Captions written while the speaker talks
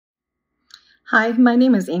Hi, my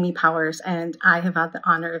name is Amy Powers, and I have had the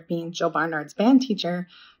honor of being Joe Barnard's band teacher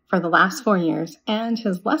for the last 4 years and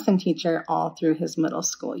his lesson teacher all through his middle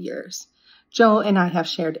school years. Joe and I have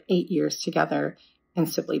shared 8 years together in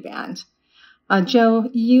Sibley Band. Joe,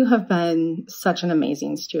 you have been such an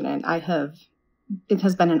amazing student. It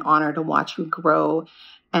has been an honor to watch you grow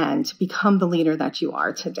and become the leader that you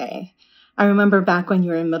are today. I remember back when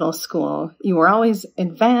you were in middle school, you were always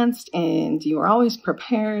advanced and you were always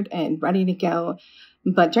prepared and ready to go.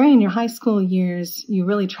 But during your high school years, you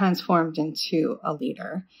really transformed into a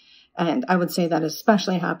leader. And I would say that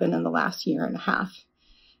especially happened in the last year and a half.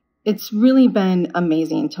 It's really been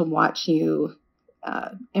amazing to watch you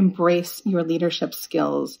embrace your leadership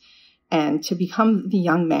skills and to become the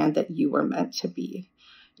young man that you were meant to be.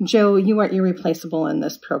 Joe, you are irreplaceable in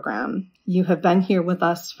this program. You have been here with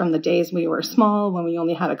us from the days we were small, when we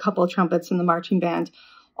only had a couple of trumpets in the marching band,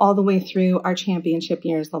 all the way through our championship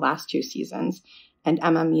years, the last 2 seasons, and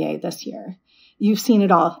MMEA this year. You've seen it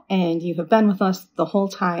all, and you have been with us the whole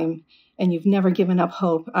time, and you've never given up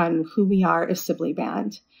hope on who we are as Sibley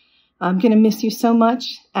Band. I'm going to miss you so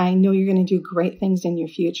much. I know you're going to do great things in your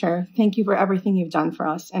future. Thank you for everything you've done for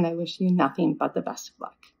us, and I wish you nothing but the best of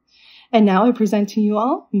luck. And now I present to you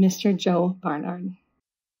all Mr. Joe Barnard.